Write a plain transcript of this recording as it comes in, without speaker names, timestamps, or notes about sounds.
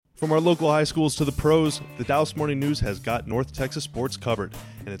From our local high schools to the pros, the Dallas Morning News has got North Texas sports covered,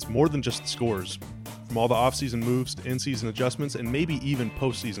 and it's more than just the scores. From all the offseason moves to in-season adjustments and maybe even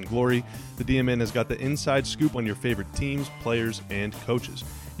postseason glory, the DMN has got the inside scoop on your favorite teams, players, and coaches.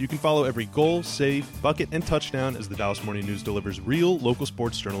 You can follow every goal, save, bucket, and touchdown as the Dallas Morning News delivers real local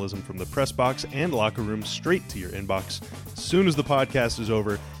sports journalism from the press box and locker room straight to your inbox. As soon as the podcast is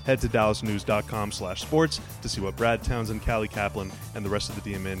over, head to dallasnews.com/sports to see what Brad Townsend, Callie Kaplan, and the rest of the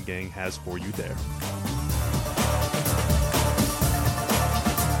DMN gang has for you there.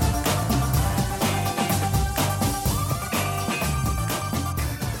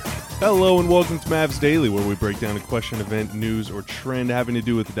 Hello and welcome to Mavs Daily, where we break down a question, event, news, or trend having to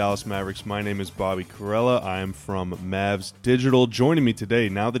do with the Dallas Mavericks. My name is Bobby Carella. I am from Mavs Digital. Joining me today,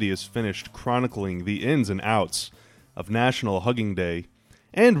 now that he has finished chronicling the ins and outs of National Hugging Day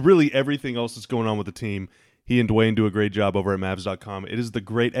and really everything else that's going on with the team, he and Dwayne do a great job over at Mavs.com. It is the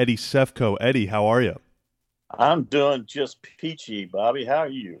great Eddie Sefko. Eddie, how are you? I'm doing just peachy, Bobby. How are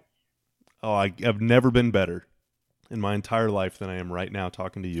you? Oh, I have never been better in my entire life than I am right now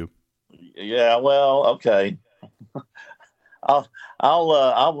talking to you. Yeah, well, okay. I'll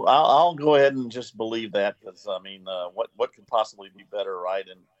go ahead and just believe that, because I mean, what could possibly be better, right?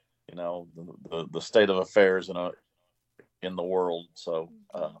 And the state of affairs in the world. So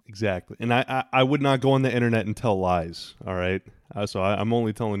exactly, and I would not go on the internet and tell lies. All right, so I'm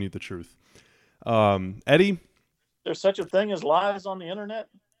only telling you the truth. Eddie, there's such a thing as lies on the internet?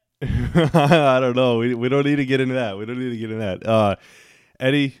 I don't know. We don't need to get into that.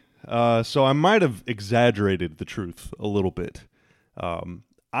 Eddie. So I might have exaggerated the truth a little bit.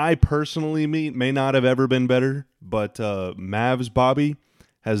 I personally may not have ever been better, but Mavs Bobby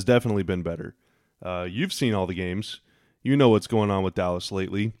has definitely been better. You've seen all the games. You know what's going on with Dallas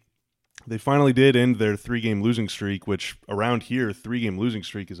lately. They finally did end their 3-game losing streak, which around here, 3-game losing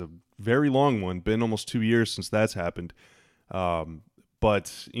streak is a very long one. Been almost 2 years since that's happened.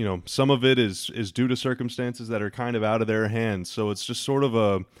 But, you know, some of it is due to circumstances that are kind of out of their hands. So it's just sort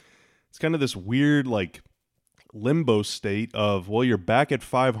of it's kind of this weird, like, limbo state of, well, you're back at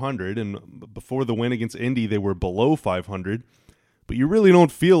 500, and before the win against Indy, they were below 500, but you really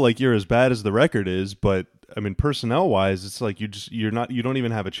don't feel like you're as bad as the record is. But I mean, personnel-wise, it's like you don't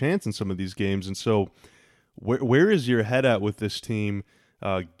even have a chance in some of these games. And so, where is your head at with this team,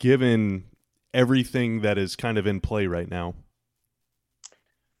 given everything that is kind of in play right now?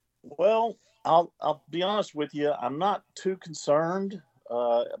 Well, I'll be honest with you. I'm not too concerned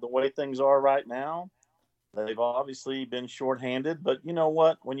the way things are right now. They've obviously been shorthanded, but you know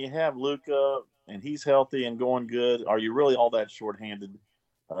what? When you have Luka and he's healthy and going good, are you really all that shorthanded?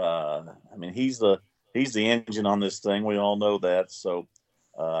 I mean, he's the engine on this thing. We all know that. So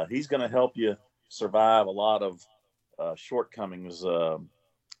he's going to help you survive a lot of shortcomings in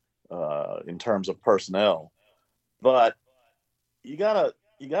terms of personnel. But you gotta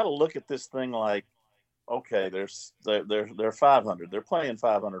look at this thing like, okay, they're 500. They're playing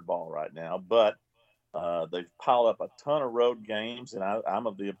 500 ball right now, but they've piled up a ton of road games, and I'm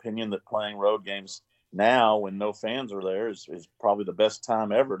of the opinion that playing road games now when no fans are there is probably the best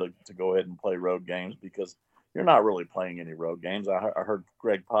time ever to go ahead and play road games, because you're not really playing any road games. I heard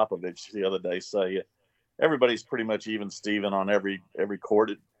Greg Popovich the other day say everybody's pretty much even Steven on every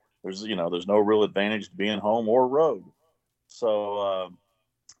court. There's no real advantage to being home or road. So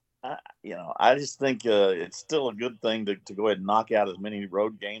I just think it's still a good thing to go ahead and knock out as many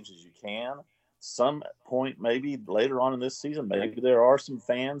road games as you can. Some point, maybe later on in this season, maybe there are some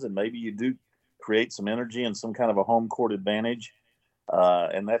fans, and maybe you do create some energy and some kind of a home court advantage.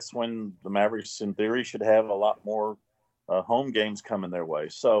 And that's when the Mavericks, in theory, should have a lot more home games coming their way.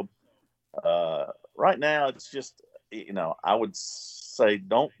 So right now, it's just, I would say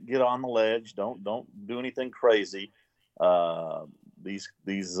don't get on the ledge. Don't do anything crazy. These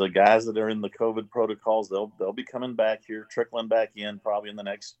guys that are in the COVID protocols, they'll be coming back here, trickling back in probably in the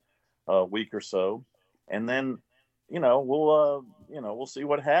next week or so, and then we'll see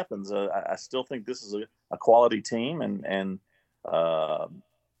what happens. I still think this is a quality team, and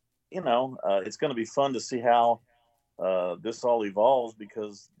it's going to be fun to see how this all evolves,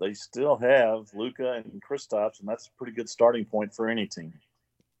 because they still have Luka and Kristaps, and that's a pretty good starting point for any team.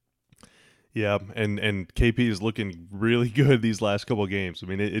 Yeah, and KP is looking really good these last couple of games. I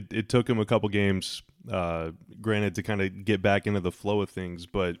mean, it took him a couple games, granted, to kind of get back into the flow of things,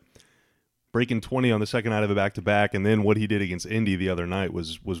 but breaking 20 on the second night of a back-to-back, and then what he did against Indy the other night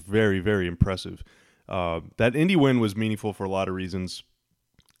was very, very impressive. That Indy win was meaningful for a lot of reasons,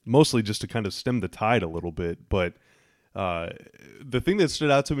 mostly just to kind of stem the tide a little bit, but the thing that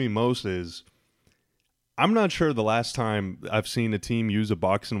stood out to me most is I'm not sure the last time I've seen a team use a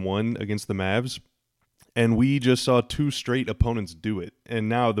box and one against the Mavs, and we just saw two straight opponents do it. And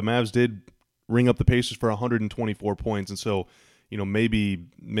now the Mavs did ring up the Pacers for 124 points, and so maybe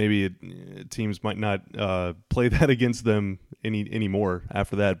teams might not play that against them anymore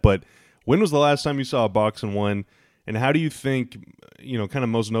after that. But when was the last time you saw a box and one? And how do you think, kind of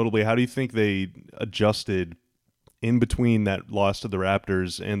most notably, how do you think they adjusted in between that loss to the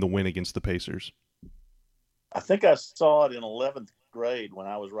Raptors and the win against the Pacers? I think I saw it in 11th grade when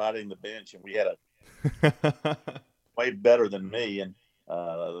I was riding the bench, and we had a way better than me, and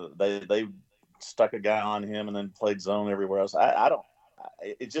they stuck a guy on him and then played zone everywhere else. I don't.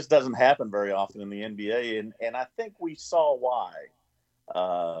 It just doesn't happen very often in the NBA, and I think we saw why.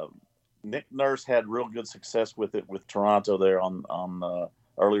 Nick Nurse had real good success with it with Toronto there on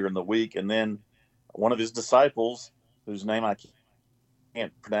earlier in the week, and then one of his disciples, whose name I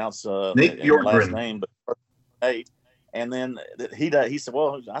can't pronounce Nate Bjorkgren. last name, but Nate, and then he said,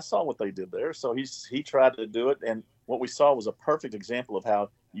 "Well, I saw what they did there," so he tried to do it, and what we saw was a perfect example of how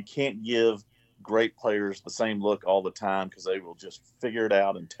you can't give great players the same look all the time because they will just figure it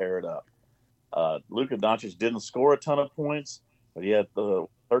out and tear it up. Luka Doncic didn't score a ton of points, but he had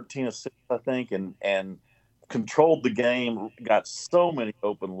 13 assists, I think, and controlled the game, got so many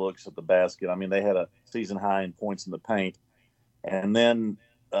open looks at the basket. I mean, they had a season high in points in the paint. And then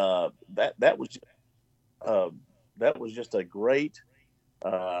that was just a great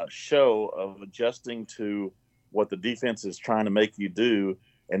show of adjusting to what the defense is trying to make you do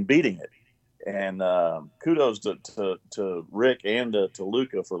and beating it. And kudos to Rick and to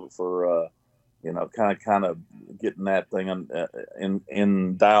Luka for kind of getting that thing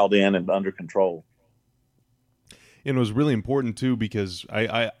in dialed in and under control. And it was really important too because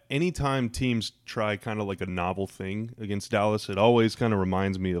I anytime teams try kind of like a novel thing against Dallas, it always kind of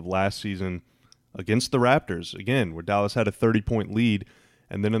reminds me of last season against the Raptors again, where Dallas had a 30-point lead,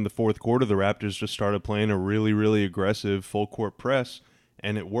 and then in the fourth quarter the Raptors just started playing a really, really aggressive full court press.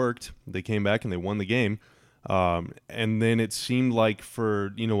 And it worked. They came back and they won the game. And then it seemed like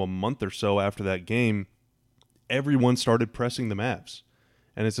for, a month or so after that game, everyone started pressing the Mavs.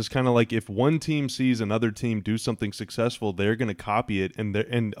 And it's just kind of like if one team sees another team do something successful, they're going to copy it,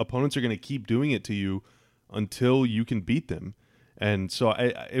 and opponents are going to keep doing it to you until you can beat them. And so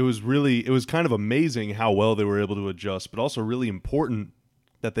it was kind of amazing how well they were able to adjust, but also really important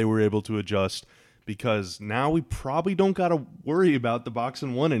that they were able to adjust, because now we probably don't got to worry about the box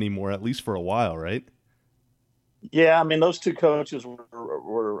and one anymore, at least for a while, right? Yeah, I mean, those two coaches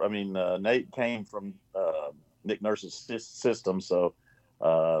were Nate came from Nick Nurse's system, so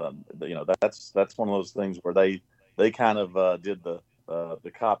that's one of those things where they kind of did the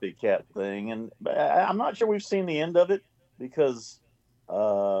copycat thing, and I'm not sure we've seen the end of it because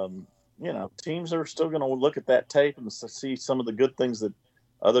teams are still going to look at that tape and see some of the good things that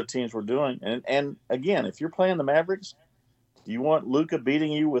other teams were doing. And again, if you're playing the Mavericks, do you want Luka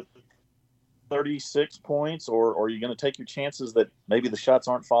beating you with 36 points, or are you going to take your chances that maybe the shots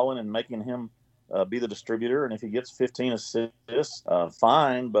aren't falling and making him be the distributor? And if he gets 15 assists,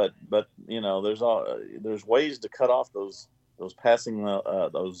 fine. But there's ways to cut off those passing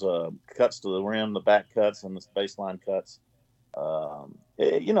those cuts to the rim, the back cuts, and the baseline cuts.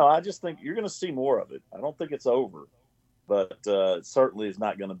 I just think you're going to see more of it. I don't think it's over. But it certainly is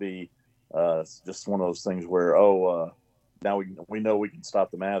not going to be just one of those things where, now we know we can stop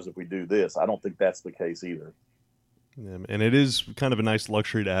the Mavs if we do this. I don't think that's the case either. Yeah, and it is kind of a nice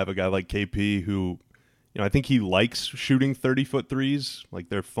luxury to have a guy like KP who, I think he likes shooting 30-foot threes. Like,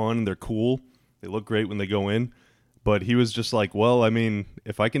 they're fun, they're cool, they look great when they go in. But he was just like, well, I mean,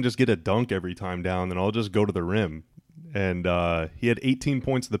 if I can just get a dunk every time down, then I'll just go to the rim. And he had 18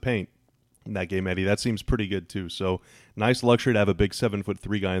 points in the paint in that game, Eddie. That seems pretty good too. So nice luxury to have a big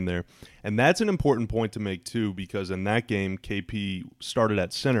 7'3" guy in there. And that's an important point to make too, because in that game, KP started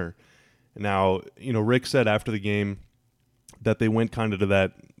at center. Now, Rick said after the game that they went kind of to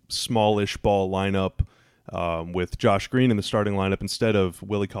that smallish ball lineup with Josh Green in the starting lineup instead of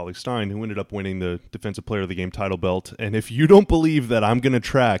Willie Cauley-Stein, who ended up winning the Defensive Player of the Game title belt. And if you don't believe that I'm going to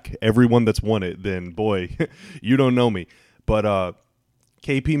track everyone that's won it, then boy, you don't know me. But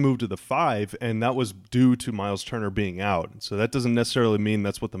KP moved to the 5, and that was due to Miles Turner being out. So that doesn't necessarily mean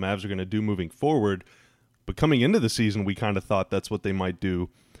that's what the Mavs are going to do moving forward. But coming into the season, we kind of thought that's what they might do.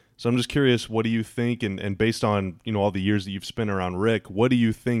 So I'm just curious, what do you think? And based on all the years that you've spent around Rick, what do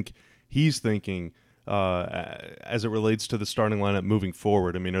you think he's thinking as it relates to the starting lineup moving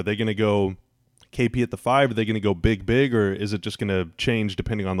forward? I mean, are they going to go KP at the 5? Are they going to go big, or is it just going to change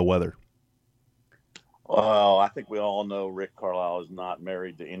depending on the weather? Well, I think we all know Rick Carlisle is not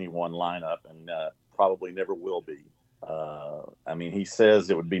married to any one lineup, and probably never will be. I mean, he says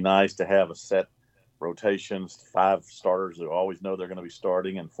it would be nice to have a set rotations, 5 starters who always know they're going to be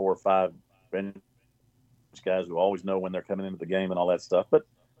starting, and 4 or 5 bench guys who always know when they're coming into the game and all that stuff. But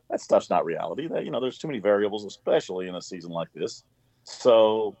that stuff's not reality. That, there's too many variables, especially in a season like this.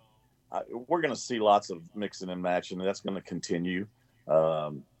 So we're going to see lots of mixing and matching. And that's going to continue.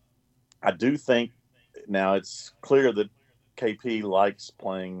 I do think now it's clear that KP likes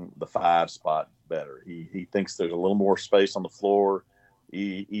playing the 5 spot better. He thinks there's a little more space on the floor,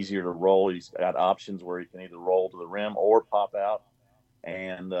 easier to roll. He's got options where he can either roll to the rim or pop out.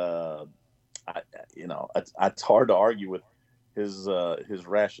 And it's hard to argue with his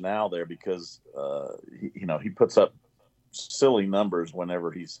rationale there, because he puts up silly numbers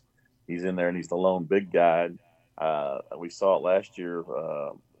whenever he's in there and he's the lone big guy. We saw it last year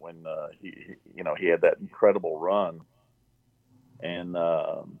when he had that incredible run, and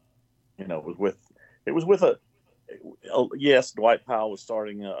it was with yes, Dwight Powell was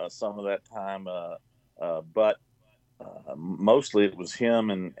starting some of that time, but mostly it was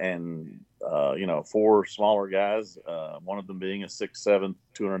him and 4 smaller guys, one of them being a 6'7",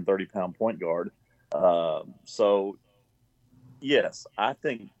 230-pound point guard. So yes, I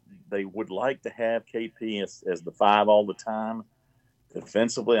think they would like to have KP as the 5 all the time.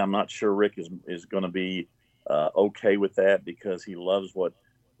 Defensively, I'm not sure Rick is going to be okay with that, because he loves what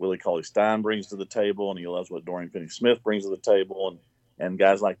Willie Cauley-Stein brings to the table, and he loves what Dorian Finney-Smith brings to the table, and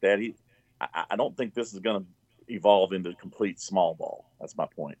guys like that. I don't think this is going to evolve into complete small ball. That's my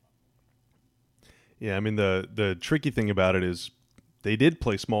point. Yeah, I mean, the tricky thing about it is they did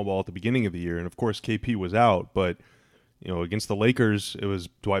play small ball at the beginning of the year, and of course KP was out, but against the Lakers, it was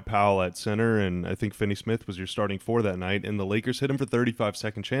Dwight Powell at center, and I think Finney-Smith was your starting 4 that night, and the Lakers hit him for 35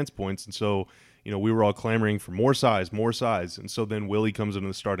 second chance points, and so we were all clamoring for more size, and so then Willie comes into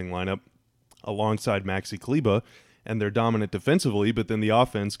the starting lineup alongside Maxi Kleber, and they're dominant defensively, but then the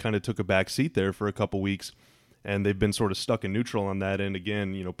offense kind of took a back seat there for a couple weeks, and they've been sort of stuck in neutral on that end.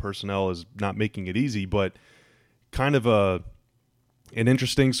 Again, personnel is not making it easy, but kind of an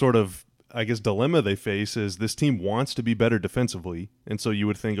interesting sort of, I guess, dilemma they face is this team wants to be better defensively, and so you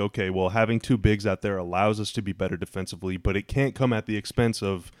would think, okay, well, having 2 bigs out there allows us to be better defensively, but it can't come at the expense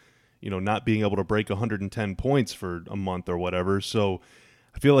of not being able to break 110 points for a month or whatever. So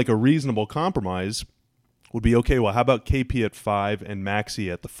I feel like a reasonable compromise would be, okay, well, how about KP at 5 and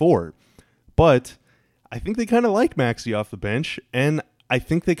Maxi at the 4? But I think they kind of like Maxi off the bench, and I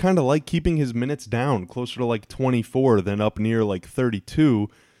think they kind of like keeping his minutes down closer to like 24 than up near like 32,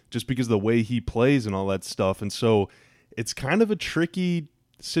 just because of the way he plays and all that stuff. And so it's kind of a tricky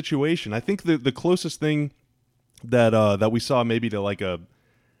situation. I think the closest thing that we saw maybe to like a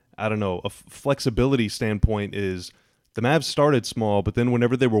flexibility standpoint is the Mavs started small, but then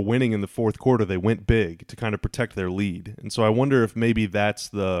whenever they were winning in the fourth quarter, they went big to kind of protect their lead. And so I wonder if maybe that's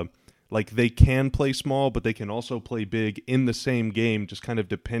they can play small, but they can also play big in the same game, just kind of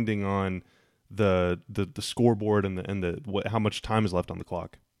depending on the scoreboard and how much time is left on the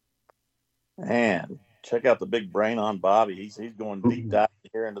clock. Man, check out the big brain on Bobby. He's going deep dive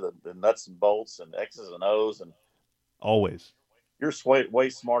here into the nuts and bolts and X's and O's, and always. You're way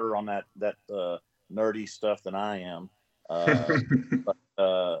smarter on that nerdy stuff than I am. But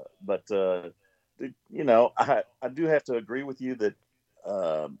I do have to agree with you that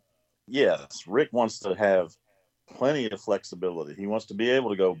yes, Rick wants to have plenty of flexibility. He wants to be able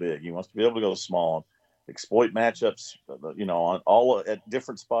to go big. He wants to be able to go small, exploit matchups, on all at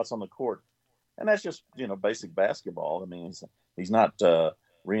different spots on the court. And that's just, basic basketball. I mean, he's not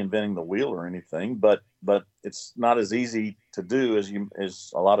reinventing the wheel or anything, but it's not as easy to do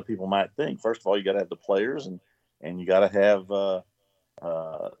as a lot of people might think. First of all, you got to have the players, and you got to have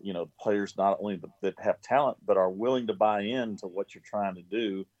players not only that have talent but are willing to buy into what you're trying to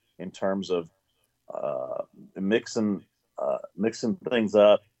do in terms of mixing things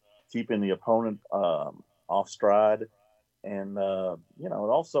up, keeping the opponent off stride, and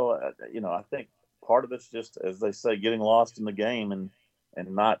also I think part of it's just, as they say, getting lost in the game and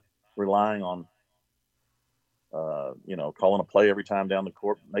not relying on calling a play every time down the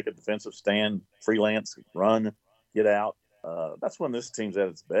court, make a defensive stand, freelance, run, get out. That's when this team's at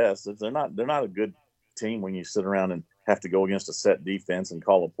its best. They're not a good team when you sit around and have to go against a set defense and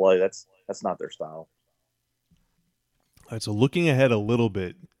call a play. That's not their style. All right, so looking ahead a little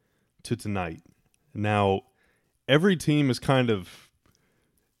bit to tonight. Now, every team is kind of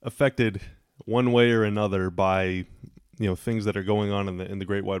affected one way or another by things that are going on in the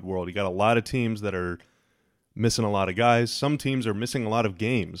great wide world. You got a lot of teams that are missing a lot of guys. Some teams are missing a lot of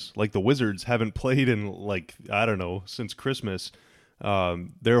games. Like the Wizards haven't played in since Christmas.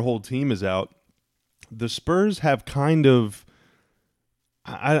 Their whole team is out. the Spurs have kind of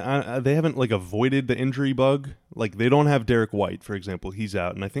they haven't like avoided the injury bug. Like they don't have Derek White, for example. He's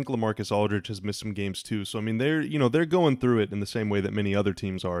out, and I think LaMarcus Aldridge has missed some games too. So I mean, they're going through it in the same way that many other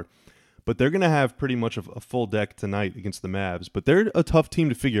teams are. But they're going to have pretty much a full deck tonight against the Mavs. But they're a tough team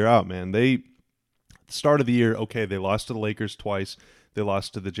to figure out, man. Start of the year, okay, they lost to the Lakers twice. They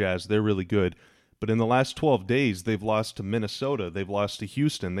lost to the Jazz. They're really good. But in the last 12 days, they've lost to Minnesota. They've lost to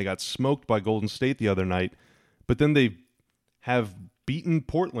Houston. They got smoked by Golden State the other night. But then they have beaten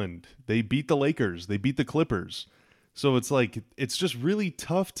Portland. They beat the Lakers. They beat the Clippers. So it's like, it's just really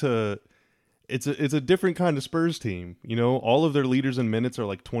tough to... It's a different kind of Spurs team. You know, all of their leaders in minutes are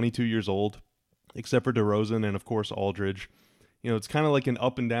like 22 years old, except for DeRozan and, of course, Aldridge. You know, it's kind of like an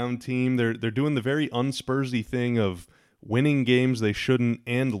up-and-down team. They're doing the very unspursy thing of winning games they shouldn't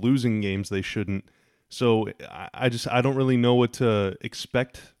and losing games they shouldn't. So I don't really know what to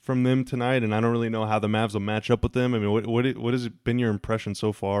expect from them tonight, and I don't really know how the Mavs will match up with them. I mean, what has been your impression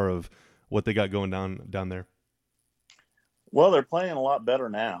so far of what they got going down there? Well, they're playing a lot better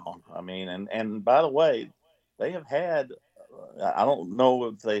now. I mean, and by the way, they have had, I don't know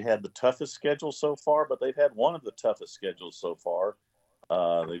if they had the toughest schedule so far, but they've had one of the toughest schedules so far.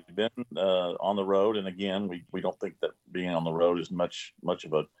 They've been on the road, and again, we don't think that being on the road is much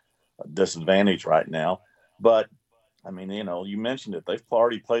of a disadvantage right now. But I mean, you know, you mentioned it. They've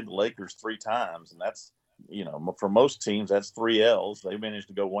already played the Lakers 3 times, and that's, you know, for most teams, that's 3 L's. They managed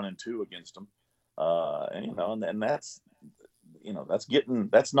to go 1-2 against them, and you know, and that's, you know,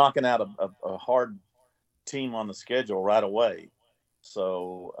 that's knocking out a hard team on the schedule right away.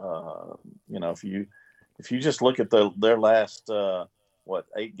 So you know, if you just look at their last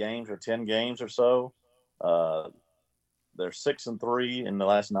 8 games or 10 games or so, they're 6-3 in the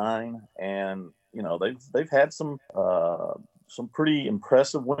last 9, and you know they've had some pretty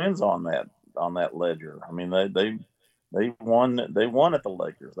impressive wins on that ledger. I mean, they won at the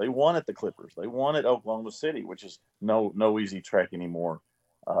Lakers. They won at the Clippers. They won at Oklahoma City, which is no easy track anymore.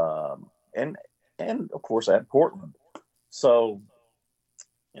 And of course at Portland. So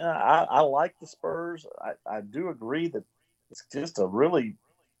yeah, I like the Spurs. I do agree that it's just a really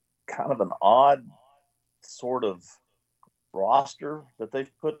kind of an odd sort of roster that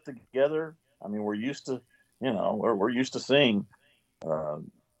they've put together. I mean, we're used to, you know, we're used to seeing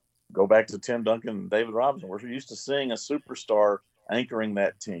go back to Tim Duncan and David Robinson. We're used to seeing a superstar anchoring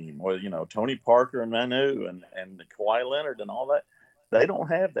that team. Well, you know, Tony Parker and Manu and Kawhi Leonard and all that. They don't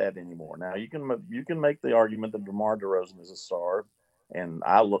have that anymore. Now you can make the argument that DeMar DeRozan is a star, and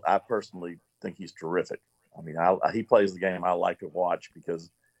I personally think he's terrific. I mean, he plays the game I like to watch because,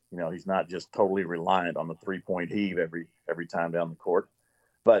 you know, he's not just totally reliant on the 3-point heave every time down the court.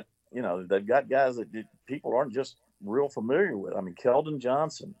 But you know, they've got guys that people aren't just real familiar with. I mean, Keldon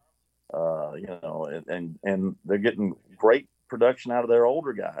Johnson. You know, and they're getting great production out of their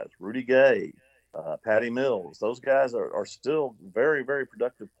older guys, Rudy Gay, Patty Mills. Those guys are still very, very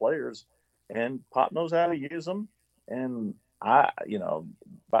productive players, and Pop knows how to use them. And you know,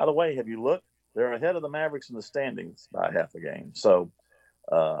 by the way, have you looked? They're ahead of the Mavericks in the standings by half a game. So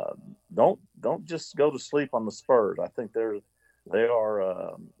don't just go to sleep on the Spurs. I think they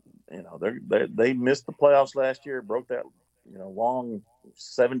are. You know, they missed the playoffs last year, broke that, you know, long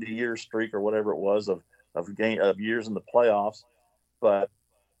 70-year streak or whatever it was of years in the playoffs. But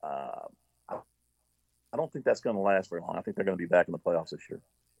I don't think that's going to last very long. I think they're going to be back in the playoffs this year.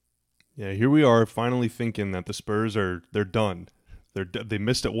 Yeah, here we are finally thinking that the Spurs they're done. They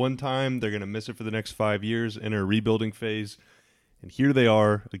missed it one time. They're going to miss it for the next 5 years, enter a rebuilding phase. And here they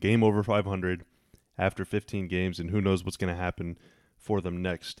are, a game over 500 after 15 games, and who knows what's going to happen for them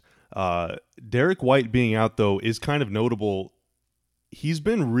next. Derek White being out, though, is kind of notable. He's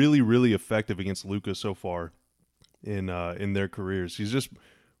been really, really effective against Luka so far in their careers. He's just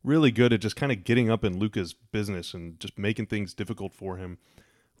really good at just kind of getting up in Luka's business and just making things difficult for him.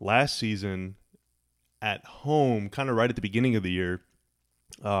 Last season at home, kind of right at the beginning of the year,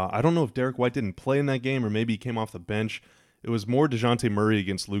 I don't know if Derek White didn't play in that game or maybe he came off the bench. It was more DeJounte Murray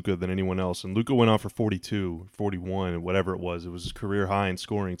against Luka than anyone else, and Luka went off for 42, 41, whatever it was. It was his career high in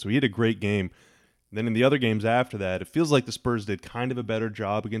scoring, so he had a great game. And then in the other games after that, it feels like the Spurs did kind of a better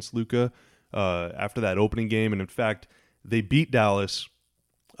job against Luka after that opening game, and in fact, they beat Dallas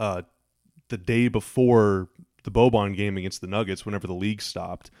the day before the Boban game against the Nuggets whenever the league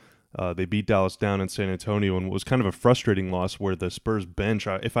stopped. They beat Dallas down in San Antonio, and it was kind of a frustrating loss where the Spurs bench,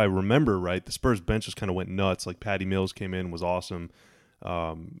 if I remember right, the Spurs bench just kind of went nuts. Like Patty Mills came in, was awesome.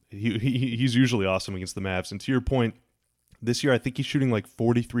 He's usually awesome against the Mavs. And to your point, this year I think he's shooting like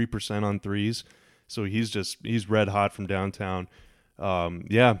 43% on threes, so he's red hot from downtown.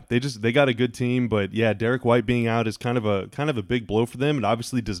 Yeah, they got a good team, but yeah, Derek White being out is kind of a big blow for them. It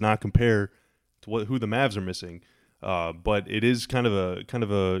obviously does not compare to who the Mavs are missing, but it is kind of a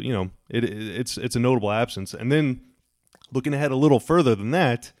it's a notable absence. And then looking ahead a little further than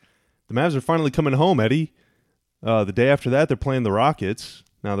that, the Mavs are finally coming home, Eddie. The day after that, they're playing the Rockets.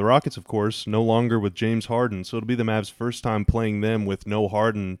 Now, the Rockets, of course, no longer with James Harden, so it'll be the Mavs' first time playing them with no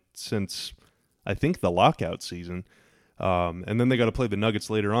Harden since, I think, the lockout season. And then they got to play the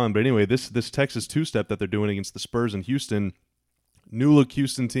Nuggets later on. But anyway, this Texas two-step that they're doing against the Spurs in Houston, new-look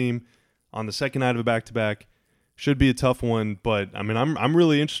Houston team on the second night of a back-to-back, should be a tough one. But, I mean, I'm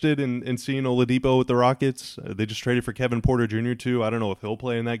really interested in seeing Oladipo with the Rockets. They just traded for Kevin Porter Jr., too. I don't know if he'll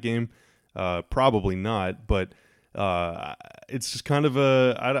play in that game. Probably not, but it's just kind of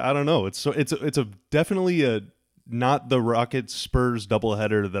I don't know. It's a definitely a not the Rockets Spurs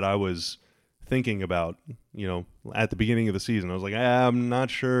doubleheader that I was thinking about. At the beginning of the season, I was like, I'm not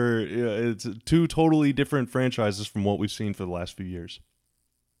sure. It's two totally different franchises from what we've seen for the last few years.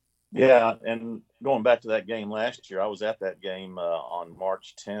 Yeah, and going back to that game last year, I was at that game on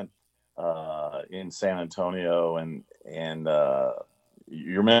March 10th in San Antonio, and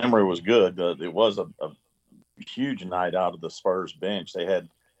your memory was good. It was a huge night out of the Spurs bench. They had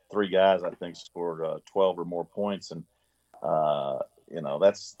three guys, I think, scored 12 or more points, and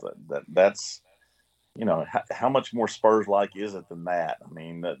that's how much more Spurs like is it than that? I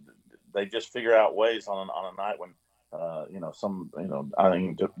mean, they just figure out ways on a night when I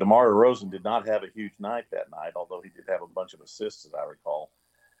think DeMar DeRozan did not have a huge night that night, although he did have a bunch of assists, as I recall.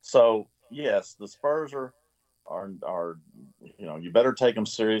 So yes, the Spurs are you better take them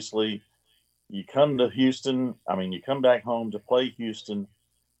seriously. You come to Houston. I mean, you come back home to play Houston.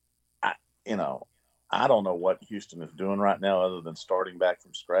 I don't know what Houston is doing right now other than starting back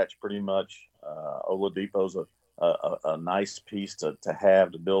from scratch pretty much. Oladipo's a nice piece to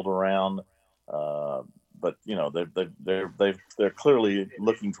have to build around. But they're clearly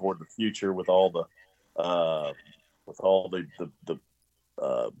looking toward the future with all the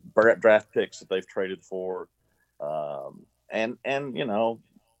draft picks that they've traded for. And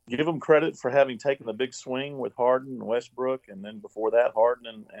give them credit for having taken a big swing with Harden and Westbrook, and then before that,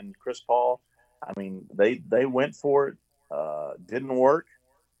 Harden and Chris Paul. I mean, they went for it. Didn't work.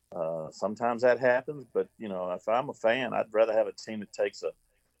 Sometimes that happens, but if I'm a fan, I'd rather have a team that takes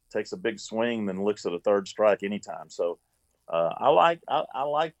a big swing than looks at a third strike anytime. So I like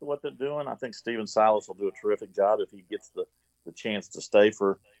what they're doing. I think Steven Silas will do a terrific job if he gets the chance to stay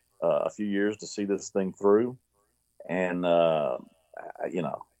for a few years to see this thing through. And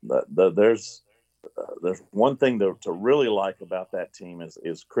there's one thing to really like about that team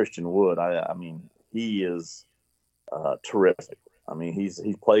is Christian Wood. I mean, he is terrific. I mean,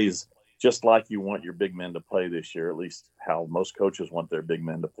 he plays just like you want your big men to play this year, at least how most coaches want their big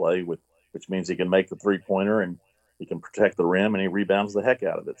men to play, which means he can make the three-pointer and he can protect the rim and he rebounds the heck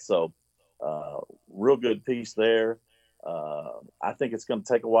out of it. So real good piece there. I think it's going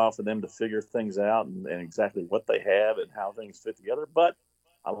to take a while for them to figure things out and exactly what they have and how things fit together. But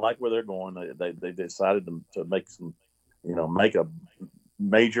I like where they're going. They decided to make make a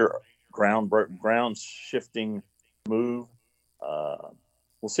major ground shifting move.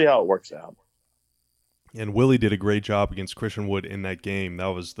 We'll see how it works out. And Willie did a great job against Christian Wood in that game. That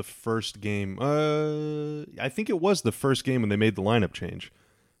was the first game. I think it was the first game when they made the lineup change,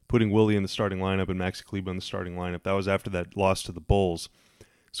 putting Willie in the starting lineup and Maxi Kleber in the starting lineup. That was after that loss to the Bulls.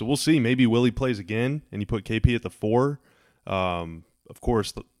 So we'll see. Maybe Willie plays again, and you put KP at the 4. Of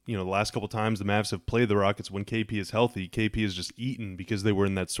course, the last couple times the Mavs have played the Rockets when KP is healthy, KP is just eaten because they were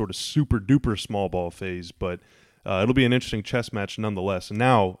in that sort of super-duper small ball phase. But it'll be an interesting chess match nonetheless. And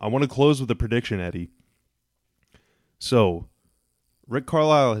now I want to close with a prediction, Eddie. So Rick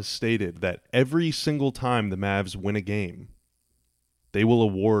Carlisle has stated that every single time the Mavs win a game, they will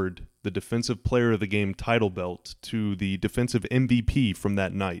award the Defensive Player of the Game title belt to the defensive MVP from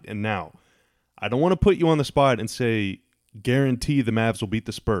that night. And now, I don't want to put you on the spot and say guarantee the Mavs will beat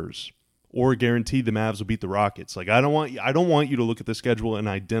the Spurs or guarantee the Mavs will beat the Rockets. Like I don't want you to look at the schedule and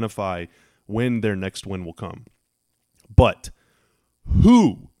identify when their next win will come. But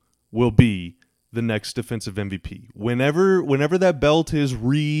who will be the next defensive MVP? Whenever that belt is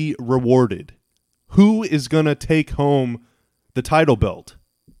rewarded, who is going to take home the title belt?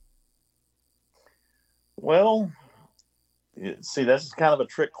 Well, see, that's kind of a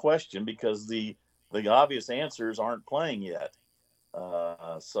trick question because the obvious answers aren't playing yet.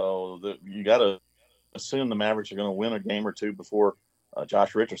 So you got to assume the Mavericks are going to win a game or two before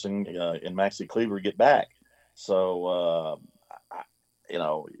Josh Richardson and Maxi Kleber get back. So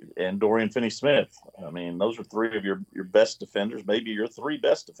and Dorian Finney-Smith. I mean, those are three of your best defenders, maybe your three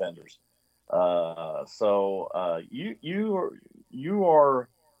best defenders. So you are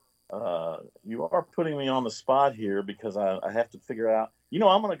putting me on the spot here because I have to figure out. I'm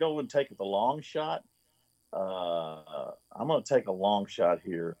going to go and take the long shot. I'm going to take a long shot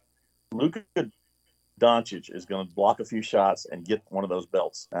here. Luka Doncic is going to block a few shots and get one of those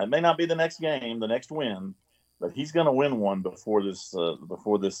belts. Now, it may not be the next game, the next win, but he's going to win one before this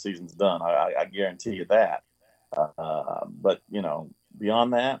season's done. I guarantee you that. But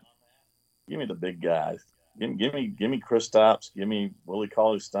beyond that, give me the big guys. Give me Kristaps. Give me Willie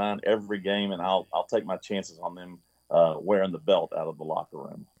Cauley-Stein every game, and I'll take my chances on them wearing the belt out of the locker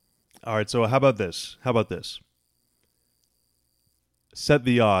room. All right. So how about this? Set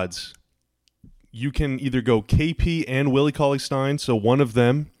the odds. You can either go KP and Willie Cauley-Stein, so one of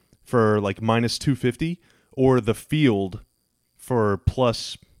them for like minus 250, or the field for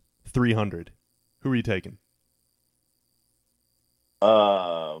plus 300. Who are you taking?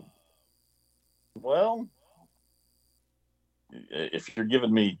 Well, if you're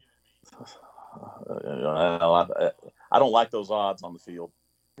giving me, I don't like those odds on the field.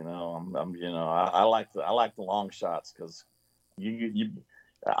 I like the long shots because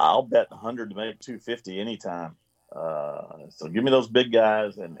I'll bet 100 to make 250 anytime. So give me those big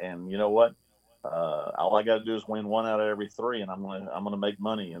guys, and you know what? All I got to do is win one out of every three, and I'm gonna make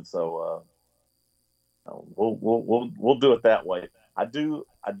money. And so we'll do it that way. I do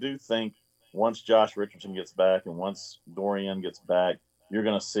think once Josh Richardson gets back and once Dorian gets back, you're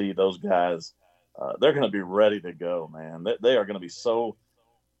gonna see those guys. They're gonna be ready to go, man. They are gonna be so.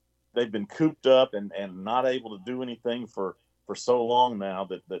 They've been cooped up and not able to do anything for so long now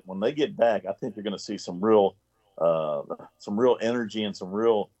that when they get back, I think you're going to see some real energy and some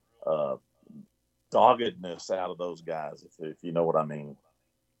real doggedness out of those guys, if you know what I mean.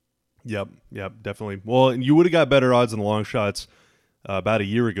 Yep, definitely. Well, you would have got better odds in the long shots about a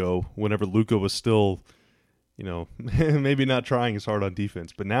year ago whenever Luka was still, maybe not trying as hard on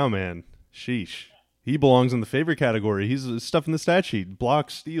defense. But now, man, sheesh. He belongs in the favorite category. He's stuff in the stat sheet,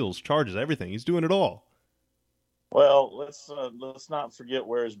 blocks, steals, charges, everything. He's doing it all. Well, let's not forget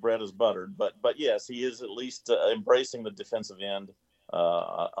where his bread is buttered. But yes, he is at least embracing the defensive end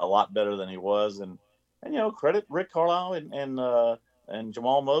a lot better than he was. And credit Rick Carlisle and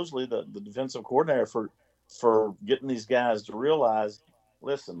Jamal Mosley, the defensive coordinator, for getting these guys to realize,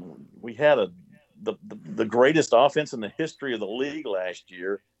 listen, we had the greatest offense in the history of the league last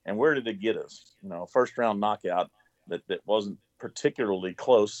year, and where did it get us? First round knockout that wasn't particularly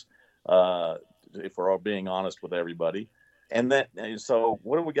close. If we're all being honest with everybody. And so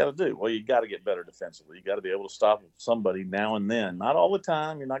what do we got to do? Well, you got to get better defensively. You got to be able to stop somebody now and then. Not all the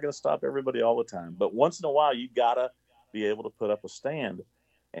time. You're not going to stop everybody all the time. But once in a while, you got to be able to put up a stand.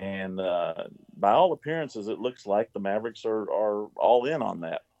 And by all appearances, it looks like the Mavericks are all in on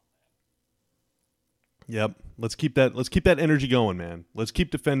that. Yep. Let's keep that energy going, man. Let's keep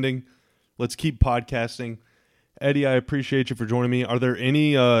defending. Let's keep podcasting. Eddie, I appreciate you for joining me. Are there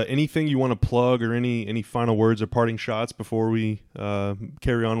anything you want to plug or any final words or parting shots before we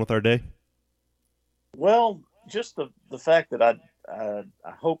carry on with our day? Well, just the fact that I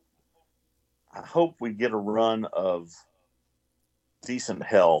hope we get a run of decent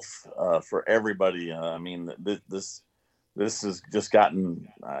health for everybody. I mean, this has just gotten.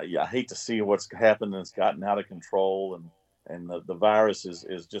 I hate to see what's happened. It's gotten out of control, and the virus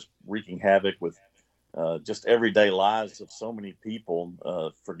is just wreaking havoc with. Just everyday lives of so many people.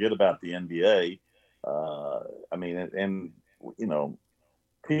 Forget about the NBA. I mean, and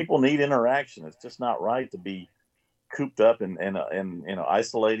people need interaction. It's just not right to be cooped up and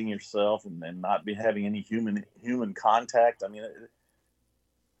isolating yourself and not be having any human contact. I mean,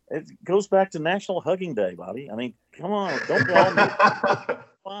 it goes back to National Hugging Day, Bobby. I mean, come on, don't go on.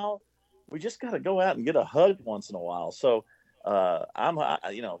 Well, we just got to go out and get a hug once in a while. So.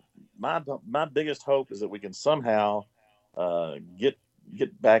 My biggest hope is that we can somehow get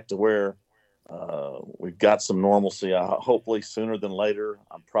back to where we've got some normalcy. Hopefully sooner than later.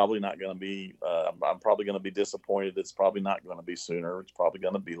 I'm probably not going to be. I'm probably going to be disappointed. It's probably not going to be sooner. It's probably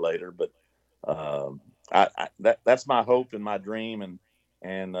going to be later. But that's my hope and my dream.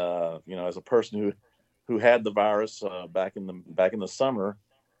 And as a person who had the virus back in the summer,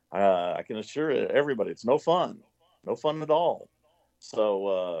 I can assure everybody it's no fun. No fun at all.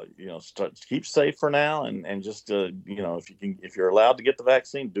 So, keep safe for now and just, if you're allowed to get the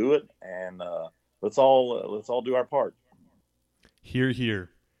vaccine, do it. And let's all do our part. Hear,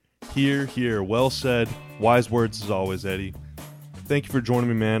 hear. Hear, hear. Well said. Wise words as always, Eddie. Thank you for joining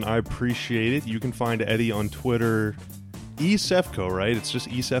me, man. I appreciate it. You can find Eddie on Twitter, eSefco, right? It's just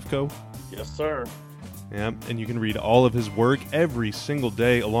eSefco? Yes, sir. Yeah, and you can read all of his work every single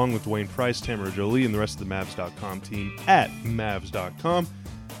day, along with Dwayne Price, Tamara Jolie, and the rest of the Mavs.com team at Mavs.com.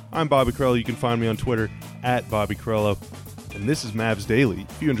 I'm Bobby Carello. You can find me on Twitter at Bobby Carello. And this is Mavs Daily.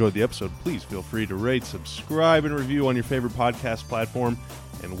 If you enjoyed the episode, please feel free to rate, subscribe, and review on your favorite podcast platform.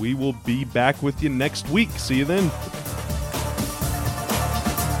 And we will be back with you next week. See you then.